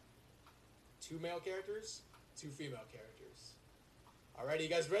right there. 2 male characters, 2 female characters. Alrighty, you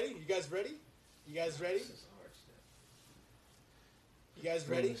guys ready? You guys ready? You guys ready? This is hard stuff. You guys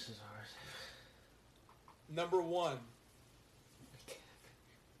Bro, ready? This is hard. Number 1.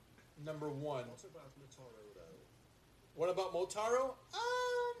 Number 1. What about Motaro though? What about Motaro?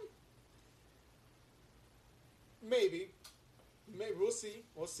 Maybe. Maybe we'll see.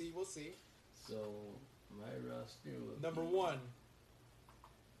 We'll see. We'll see. So, my roster will Number be 1.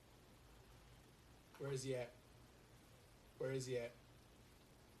 Where is he at? Where is he at?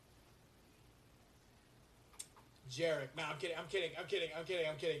 Jarek. No, I'm kidding. I'm kidding.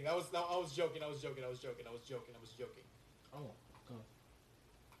 I was joking. Oh, okay.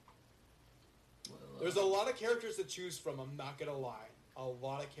 Well, There's a lot of characters to choose from. I'm not gonna lie. A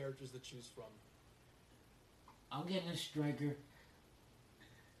lot of characters to choose from. I'm getting a striker.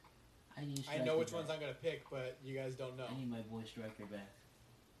 I need a I striker know which back. ones I'm gonna pick, but you guys don't know. I need my boy striker back.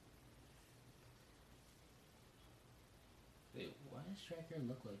 Wait, why does striker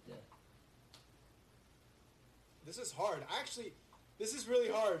look like that? This is hard. Actually, this is really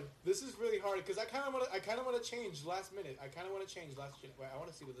hard. This is really hard because I kind of want to change last minute. I want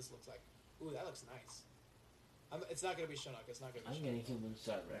to see what this looks like. Ooh, that looks nice. It's not gonna be Shinnok. It's not gonna be I'm Shinnok. getting him in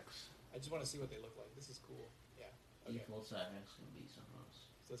Cyrex. I just want to see what they look like. This is cool. Yeah. Okay. Default Cyrex can be something else.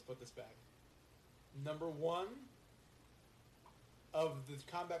 So let's put this back. Number 1 of the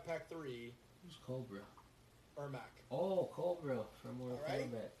Combat Pack 3, Who's Cobra? Ermac. Oh, Cobra from Mortal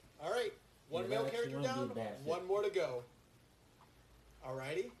Alright. Kombat. All right. 1 Yeah, male that actually character won't down. be a bad fit. 1 more to go.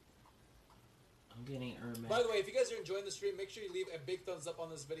 Alrighty. I'm getting Ermac. By the way, if you guys are enjoying the stream, make sure you leave a big thumbs up on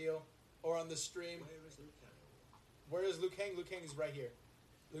this video or on the stream. Where is Liu Kang? Where is Liu Kang? Liu Kang is right here.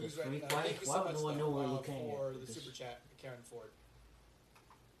 Luke's That's right. pretty quiet. Thank you Why so would much no one know where Luke for Kang the is? super chat, Karen Ford.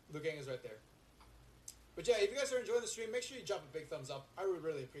 Luke Kang is right there. But yeah, if you guys are enjoying the stream, make sure you drop a big thumbs up. I would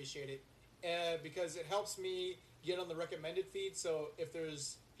really appreciate it because it helps me get on the recommended feed. So if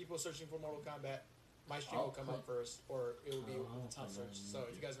there's people searching for Mortal Kombat, my stream will come up first, or it will be in the top search. So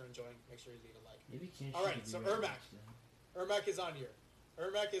if you guys are enjoying, make sure you leave a like. Maybe Kenshi All right, could be so right Ermac. next to him. Ermac is on here.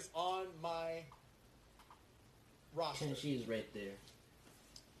 Ermac is on my roster. Kenshi is right there.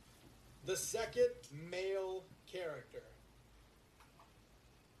 The second male character.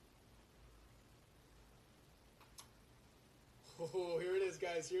 Oh, here it is,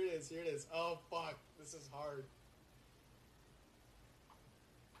 guys. Here it is. Here it is. Oh, fuck. This is hard.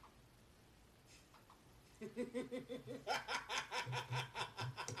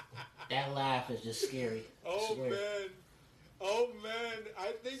 That laugh is just scary. Oh, Swear. man. Oh, man.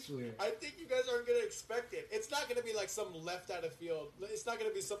 I think you guys aren't going to expect it. It's not going to be like some left out of field. It's not going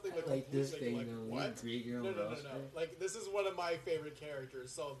to be something like this completely, thing, like, though. what? No. Roster. Like, this is one of my favorite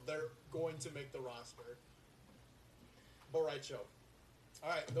characters, so they're going to make the roster. But right, show. All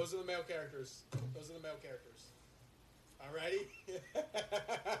right, those are the male characters. Alrighty.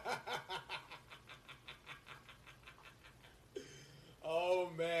 Oh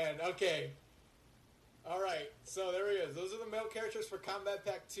man. Okay. All right. So there he is. Those are the male characters for Combat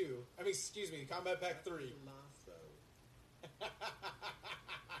Pack 2. I mean, excuse me, Combat Pack 3. Laugh though.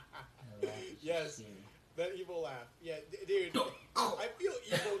 That laugh is Yes. scary. That evil laugh. Yeah, dude. I feel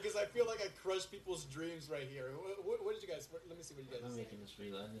evil because I feel like I crushed people's dreams right here. What did you guys? Let me see what you guys. I'm are making saying. this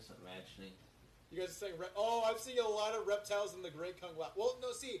real. I'm just imagining. You guys are saying, oh, I'm seeing a lot of reptiles in the Great Kung Lao. Well,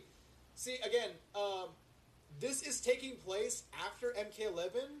 no, see, again, this is taking place after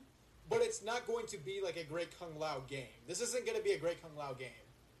MK11, but it's not going to be like a Great Kung Lao game. This isn't going to be a Great Kung Lao game.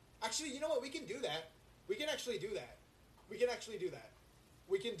 Actually, you know what? We can do that. We can actually do that. We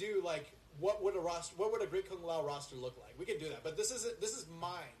can do like what would a Great Kung Lao roster look like? We can do that. But this is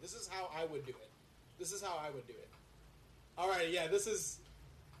mine. This is how I would do it. All right, yeah,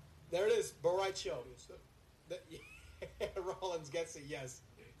 there it is, Borai Cho. Rollins gets it, yes.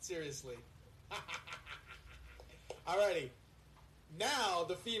 Seriously. Alrighty. Now,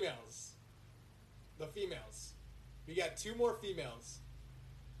 the females. We got 2 more females.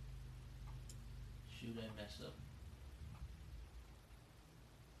 Shoot, I mess up.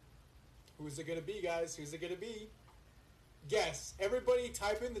 Who's it gonna be, guys? Who's it gonna be? Guess. Everybody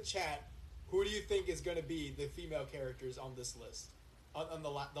type in the chat, who do you think is gonna be the female characters on this list? On the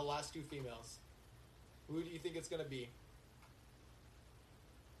last 2 females. Who do you think it's going to be?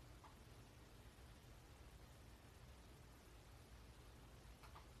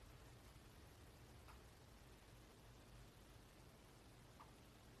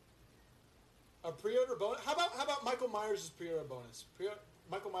 A pre-order bonus? How about Michael Myers' pre-order bonus?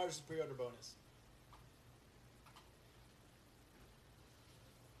 Michael Myers' pre-order bonus.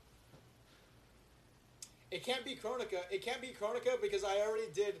 It can't be Chronica. It can't be Chronica because I already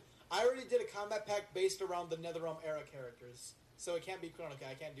did a combat pack based around the NetherRealm era characters. So it can't be Chronica.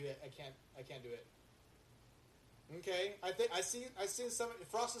 I can't do it. I can't do it. Okay. I see some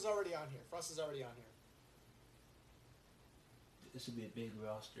Frost is already on here. This would be a big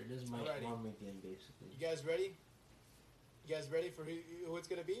roster. This is my Alrighty. army game, basically. You guys ready? You guys ready for who it's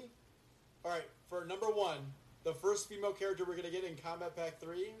gonna be? All right. For number 1, the first female character we're gonna get in Combat Pack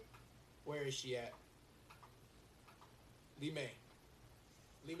 3. Where is she at? Li Mei.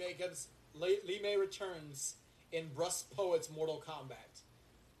 Li Mei returns in Brust Poets Mortal Kombat.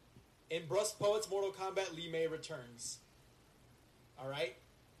 In Brust Poets Mortal Kombat, Li Mei returns. Alright?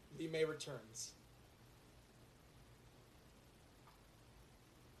 Li Mei returns.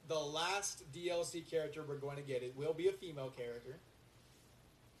 The last DLC character we're going to get, it will be a female character.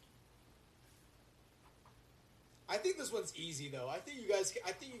 I think this one's easy though. I think you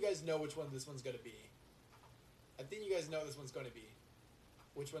guys know which one this one's going to be. I think you guys know this one's going to be.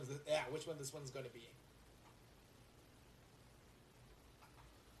 Which one this one's going to be.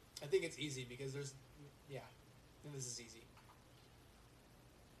 I think it's easy because I think this is easy.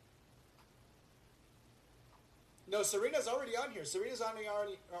 No, Serena's already on here.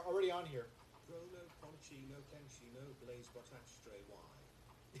 Already on here. Chrono, Conchi, no Kenshi, no Blaze, but Ashtray, why?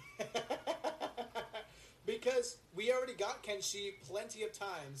 Because we already got Kenshi plenty of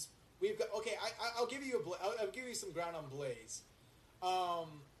times. We've got I'll give you I'll give you some ground on Blaze,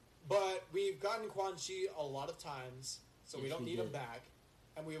 but we've gotten Quan Chi a lot of times, so we Yes, don't we need did. him back,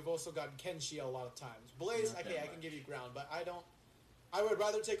 and we have also gotten Kenshi a lot of times. Blaze, Not okay, that I can much. give you ground, but I don't. I would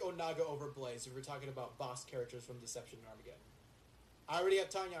rather take Onaga over Blaze if we're talking about boss characters from Deception and Armageddon. I already have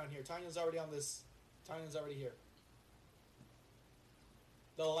Tanya on here. Tanya's already on this. Tanya's already here.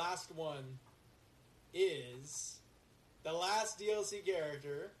 the last one is the last DLC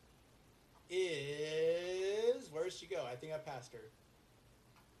character is where'd she go? I think I passed her.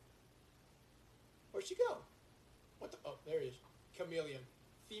 Where'd she go? What the? Oh, there it is. Chameleon,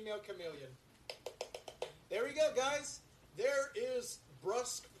 female chameleon. There we go, guys. There is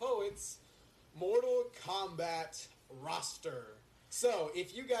Brusque Poets Mortal Kombat roster. So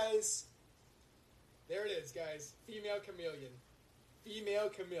if you guys, there it is, guys. Female chameleon. Female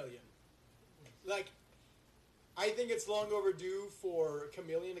chameleon. Like, I think it's long overdue for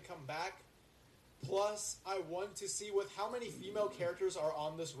Chameleon to come back. Plus, I want to see with how many female characters are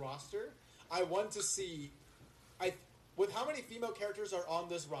on this roster. I want to see, with how many female characters are on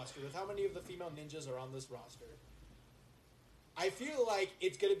this roster, with how many of the female ninjas are on this roster. I feel like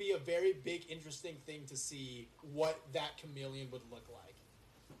it's going to be a very big, interesting thing to see what that Chameleon would look like.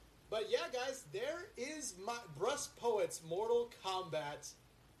 But yeah, guys, there is my Brusque Poets Mortal Kombat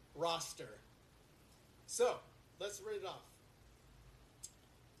roster. So, let's read it off.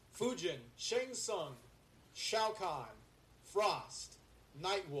 Fujin, Shang Tsung, Shao Kahn, Frost,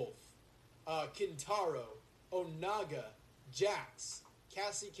 Nightwolf, Kintaro, Onaga, Jax,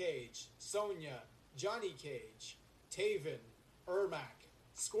 Cassie Cage, Sonya, Johnny Cage, Taven, Ermac,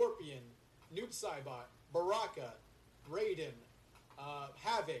 Scorpion, Noob Saibot, Baraka, Raiden,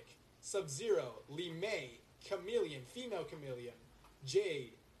 Havoc, Sub-Zero, Li Mei, Chameleon, Female Chameleon,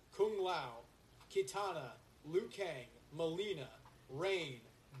 Jade, Kung Lao, Kitana, Liu Kang, Melina, Rain,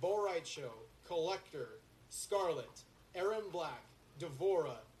 Bo' Rai Cho, Collector, Scarlet, Aaron Black,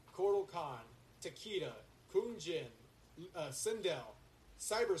 Devora, Kotal Khan, Takeda, Kung Jin, Sindel,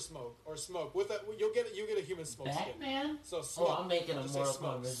 Cyber Smoke or Smoke with a you get a human smoke skin. Batman? So Smoke. Oh, I'm making a Just Mortal say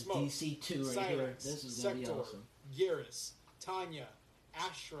Smoke, Kombat versus Smoke, DC2 right here. Silence, This is gonna be Sector, awesome. Geras, Tanya,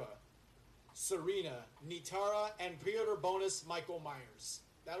 Ashra, Serena, Nitara, and pre-order bonus Michael Myers.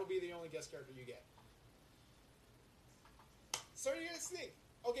 That'll be the only guest character you get. So what do you guys think?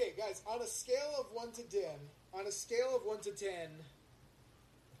 Okay, guys, on a scale of 1 to 10,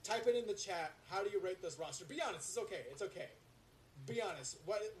 type it in the chat. How do you rate this roster? Be honest, it's okay. It's okay. Be honest.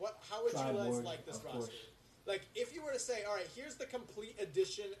 How would you guys Triborg, like this of roster? course. Like, if you were to say, all right, here's the complete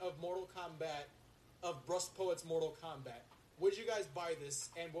edition of Mortal Kombat, of Brusque Poets Mortal Kombat, would you guys buy this,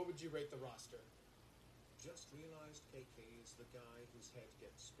 and what would you rate the roster? Just realised KK is the guy whose head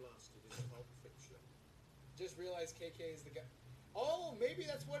gets blasted in Pulp Fiction. Just realized KK is the guy. Oh, maybe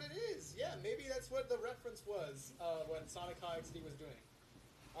that's what it is. Yeah, maybe that's what the reference was when Sonic XD was doing.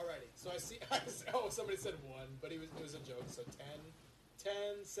 Alrighty, so I see. Oh, somebody said 1, but it was a joke. So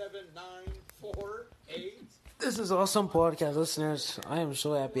 10, 7, 9, 4, 8. This is awesome, podcast listeners. I am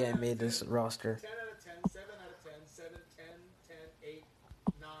so happy I made this roster. 10 out of 10, 7 out of 10, 7, 10, 10, 8,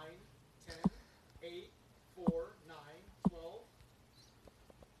 9, 10, 8, 4, 9, 12,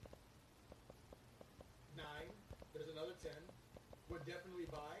 9. There's another 10. Would definitely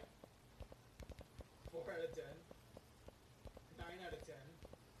buy. 4 out of 10. 9 out of 10.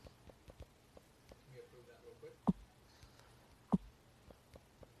 Let me approve that real quick.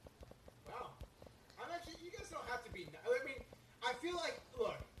 Wow. You guys don't have to be. I mean, I feel like,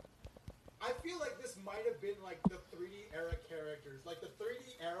 look, I feel like this might have been like the 3D era characters, like the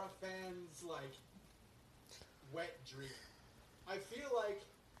 3D era fans, like, wet dream. I feel like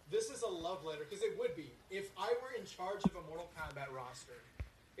this is a love letter, because it would be. If I were in charge of a Mortal Kombat roster,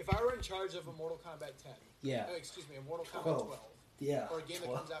 if I were in charge of a Mortal Kombat 10, Yeah. a Mortal Kombat 12, Yeah. or a game that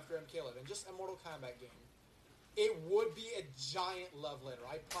 12. comes after MK11, just a Mortal Kombat game, it would be a giant love letter.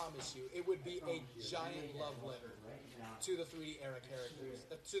 I promise you, it would be a giant love letter to the 3D era characters,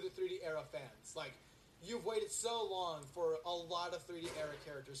 to the 3D era fans. Like, you've waited so long for a lot of 3D era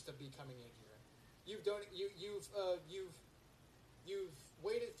characters to be coming in here. You've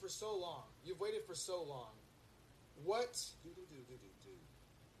waited for so long. You've waited for so long. What? Doodle-doo-doo-doo-doo.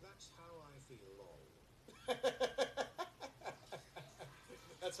 That's how I feel, lol.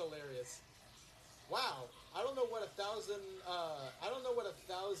 That's hilarious. Wow, I don't know what 1,000. I don't know what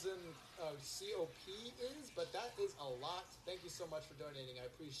 1,000 COP is, but that is a lot. Thank you so much for donating. I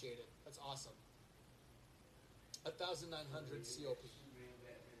appreciate it. That's awesome. 1,900 COP.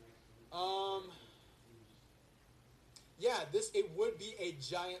 Yeah, it would be a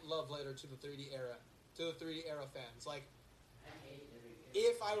giant love letter to the 3D era, fans. Like,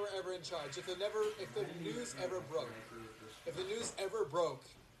 if I were ever in charge, if the news ever broke,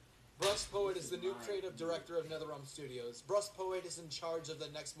 Brusque Poet is the new creative director of NetherRealm Studios. Brusque Poet is in charge of the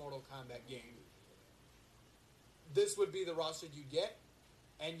next Mortal Kombat game. This would be the roster you get,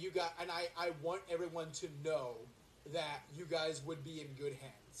 and I want everyone to know that you guys would be in good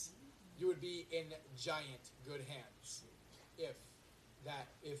hands. You would be in giant good hands if that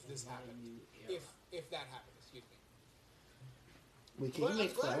if this happened, if that happened, excuse me. Wait, can But you I'm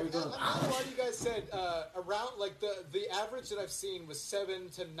make glad, clarity? I'm glad a lot of you guys said around like the average that I've seen was 7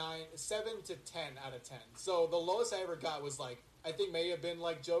 to 10 out of 10. So the lowest I ever got was like, I think may have been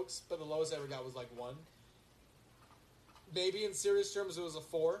like jokes, but the lowest I ever got was like 1. Maybe in serious terms it was a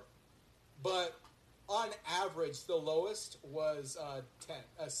 4, but on average the lowest was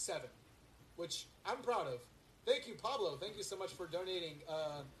 7, which I'm proud of. Thank you, Pablo. Thank you so much for donating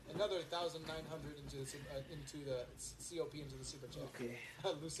another 1,900 into the COP into the super chat. Okay.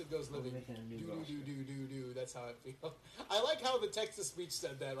 Lucid goes living. making a new Do. That's how I feel. I like how the text to speech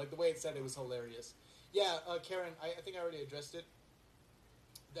said that. Like the way it said it was hilarious. Yeah, Karen. I think I already addressed it.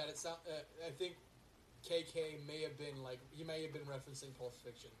 That it's not. I think KK may have been like he may have been referencing Pulp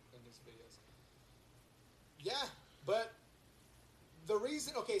Fiction in his videos. Yeah, but the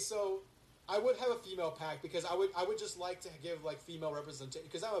reason. Okay, so. I would have a female pack because I would just like to give like female representation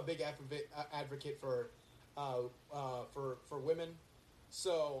because I'm a big advocate for women,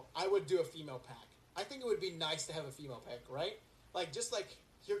 so I would do a female pack. I think it would be nice to have a female pack, right? Like just like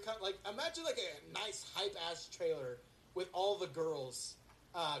here come like imagine like a nice hype ass trailer with all the girls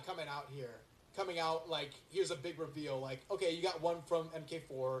coming out like here's a big reveal like okay you got one from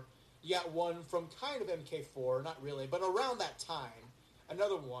MK4, you got one from kind of MK4, not really, but around that time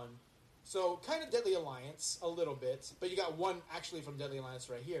another one. So, kind of Deadly Alliance, a little bit, but you got one actually from Deadly Alliance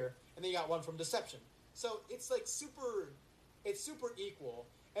right here, and then you got one from Deception. So, it's like super equal.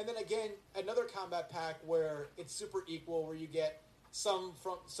 And then again, another combat pack where it's super equal, where you get some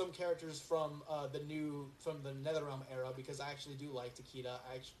characters from the NetherRealm era, because I actually do like Takeda.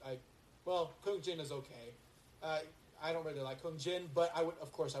 Well, Kung Jin is okay. I don't really like Kung Jin, but I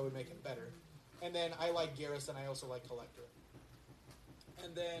would make him better. And then I like Garrus, and I also like Collector.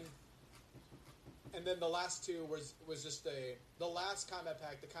 And then the last two was just the last combat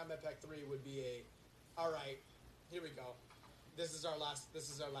pack. The combat pack 3 would be all right, here we go. This is our last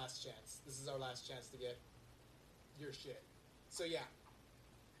chance. This is our last chance to get your shit. So yeah,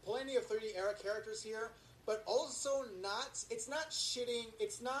 plenty of 3D era characters here, but also it's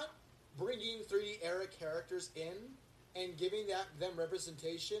not bringing 3D era characters in and giving them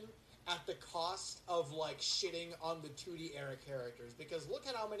representation at the cost of like shitting on the 2D era characters, because look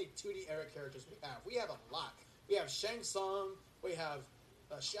at how many 2D era characters we have. We have a lot. We have Shang Tsung, we have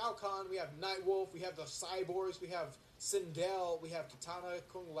Shao Kahn, we have Nightwolf, we have the Cyborgs, we have Sindel, we have Kitana,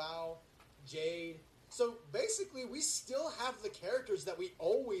 Kung Lao, Jade. So basically, we still have the characters that we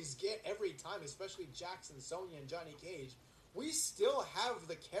always get every time, especially Jackson, Sonya, and Johnny Cage. We still have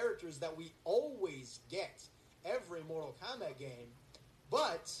the characters that we always get every Mortal Kombat game,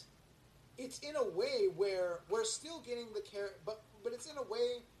 but it's in a way where we're still getting the but it's in a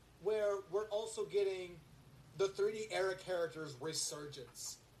way where we're also getting the 3D era characters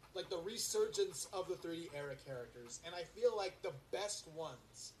resurgence, like the resurgence of the 3D era characters. And I feel like the best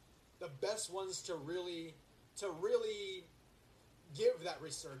ones to really give that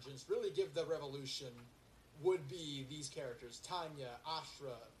resurgence, really give the revolution, would be these characters: Tanya,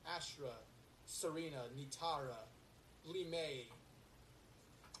 Ashra, Serena, Nitara, Li Mei,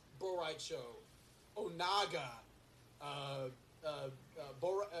 Boraicho, Onaga, I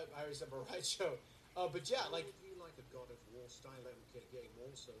already said Boraicho, but yeah, like. Would you like a God of War style MK game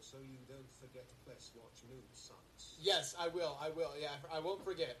also, so you don't forget to press watch noob sucks? Yes, I will. Yeah, I won't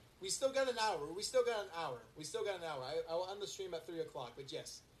forget. We still got an hour. I will end the stream at 3 o'clock. But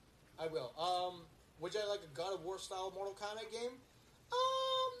yes, I will. Would you like a God of War style Mortal Kombat game?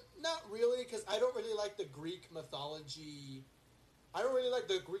 Not really, because I don't really like the Greek mythology. I don't really like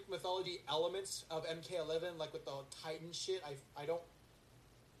the Greek mythology elements of MK11, like with the Titan shit. I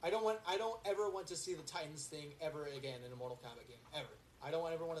don't ever want to see the Titans thing ever again in a Mortal Kombat game, ever. I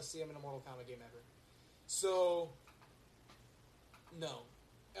don't ever want to see them in a Mortal Kombat game ever. So, no.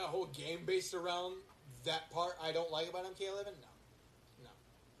 A whole game based around that part I don't like about MK11? No.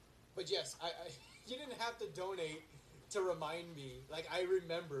 But yes, I you didn't have to donate to remind me. Like, I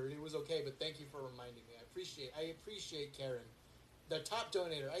remembered, it was okay, but thank you for reminding me. I appreciate Karen. The top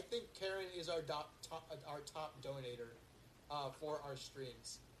donator. I think Karen is our top donator for our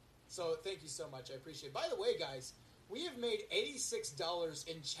streams. So thank you so much. I appreciate it. By the way, guys, we have made $86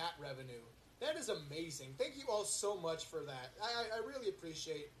 in chat revenue. That is amazing. Thank you all so much for that. I really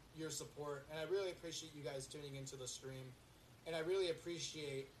appreciate your support, and I really appreciate you guys tuning into the stream, and I really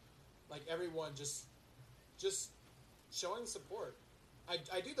appreciate like everyone just showing support.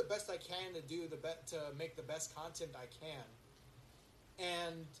 I do the best I can to make the best content I can.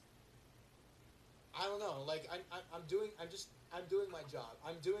 And I don't know, like I'm I'm doing my job.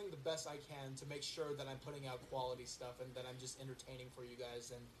 I'm doing the best I can to make sure that I'm putting out quality stuff and that I'm just entertaining for you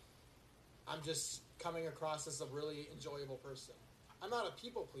guys, and I'm just coming across as a really enjoyable person. I'm not a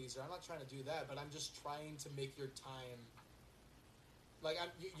people pleaser. I'm not trying to do that, but I'm just trying to make your time. Like,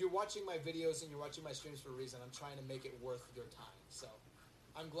 you're watching my videos and you're watching my streams for a reason. I'm trying to make it worth your time. So,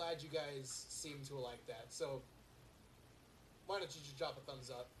 I'm glad you guys seem to like that. So, why don't you just drop a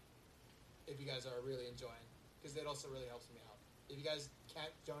thumbs up if you guys are really enjoying, because that also really helps me out. If you guys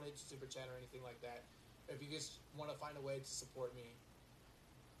can't donate to Super Chat or anything like that, if you just want to find a way to support me,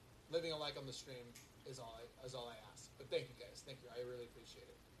 leaving a like on the stream is all I ask. But thank you guys. Thank you. I really appreciate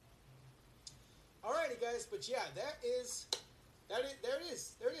it. Alrighty, guys. But yeah, there it is. There it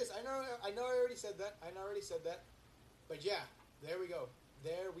is. I know I already said that. But yeah, there we go.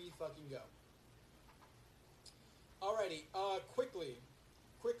 There we fucking go. Alrighty. Quickly,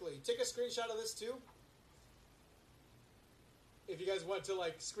 take a screenshot of this too. If you guys want to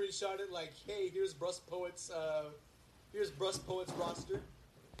like screenshot it, like, hey, here's Brust Poet's roster.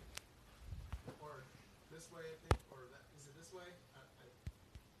 Or this way, I think, or that is it this way? I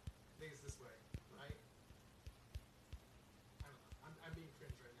think it's this way, right? I don't know. I'm being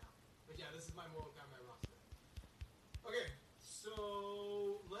cringe right now, but yeah, this is my Mortal Kombat roster. Okay,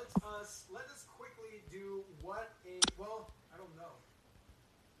 so let us quickly do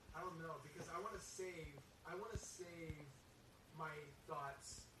I don't know because I want to save my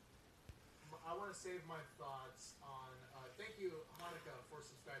thoughts. I want to save my thoughts on. Thank you, Hanukkah, for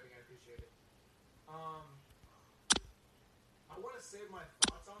subscribing. I appreciate it. I want to save my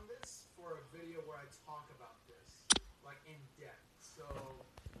thoughts on this for a video where I talk about this, like, in depth. So,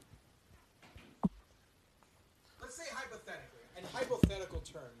 let's say hypothetically, in hypothetical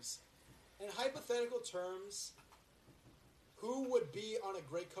terms, who would be on a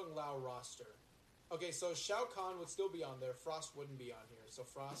Great Kung Lao roster? Okay, so Shao Kahn would still be on there. Frost wouldn't be on here. So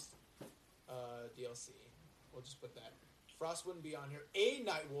Frost, DLC. We'll just put that. Frost wouldn't be on here. A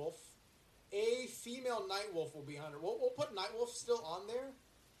Nightwolf. A female Nightwolf will be on here. We'll put Nightwolf still on there.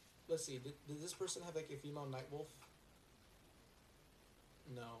 Let's see. Did this person have like a female Nightwolf?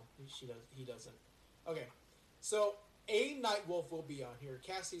 No, he doesn't. Okay, so a Nightwolf will be on here.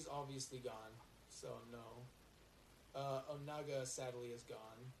 Cassie's obviously gone, so no. Onaga sadly is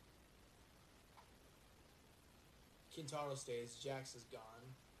gone. Kintaro stays. Jax is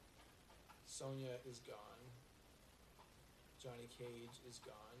gone. Sonya is gone. Johnny Cage is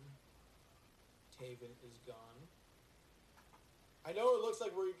gone. Taven is gone. I know it looks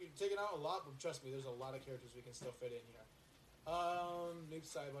like we're taking out a lot, but trust me, there's a lot of characters we can still fit in here. Noob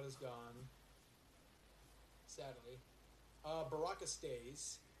Saibot is gone. Sadly. Baraka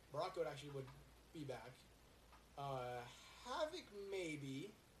stays. Baraka would be back. Havoc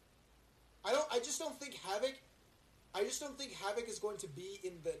maybe. I just don't think Havoc is going to be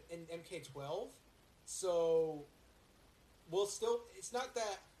in MK12. So we'll still. It's not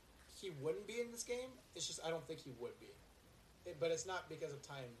that he wouldn't be in this game. It's just I don't think he would be. But it's not because of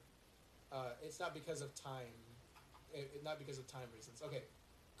time. It's not because of time. Not because of time reasons. Okay,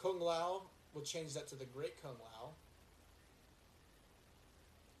 Kung Lao. We'll change that to the Great Kung Lao.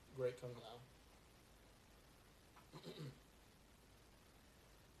 Great Kung Lao.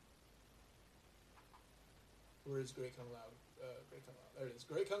 Where is Great Kung Lao? Great Kung Lao. There it is.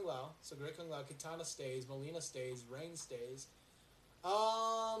 Great Kung Lao. So Great Kung Lao. Kitana stays. Melina stays. Rain stays.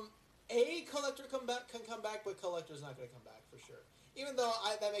 A Collector can come back, but Collector's not going to come back for sure. Even though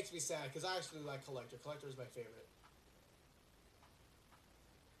that makes me sad because I actually like Collector. Collector is my favorite.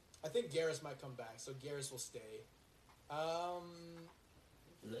 I think Garrus might come back, so Garrus will stay. Aaron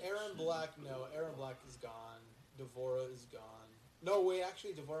Black, no. Aaron Black is gone. Devora is gone. No, wait,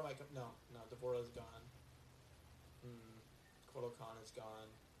 actually, Devora might come. No, Devora is gone. Kodokan is gone.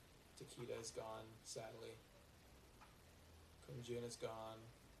 Takeda is gone, sadly. Kunjun is gone.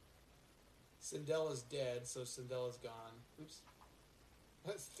 Sindel is dead, so Sindel is gone. Oops.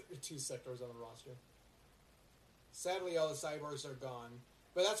 That's 2 sectors on the roster. Sadly, all the cyborgs are gone.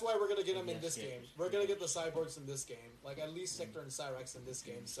 But that's why we're going to get them in this game. We're going to get the cyborgs in this game. Like, at least Sector and Cyrex in this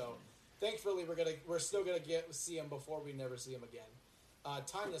game. So, thankfully, we're still going to see them before we never see them again.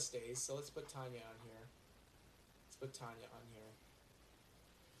 Tanya stays, so let's put Tanya on here.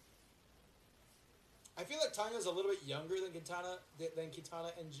 I feel like Tanya's a little bit younger than Kitana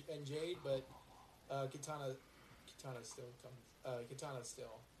and Jade, but Kitana still comes. Kitana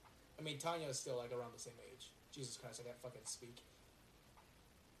still. I mean, Tanya is still like around the same age. Jesus Christ, I can't fucking speak.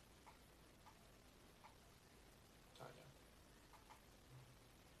 Tanya.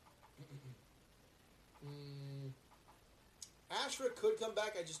 Ashra could come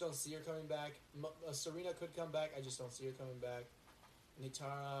back. I just don't see her coming back. Serena could come back. I just don't see her coming back.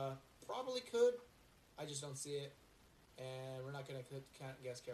 Nitara probably could. I just don't see it. And we're not going to count guess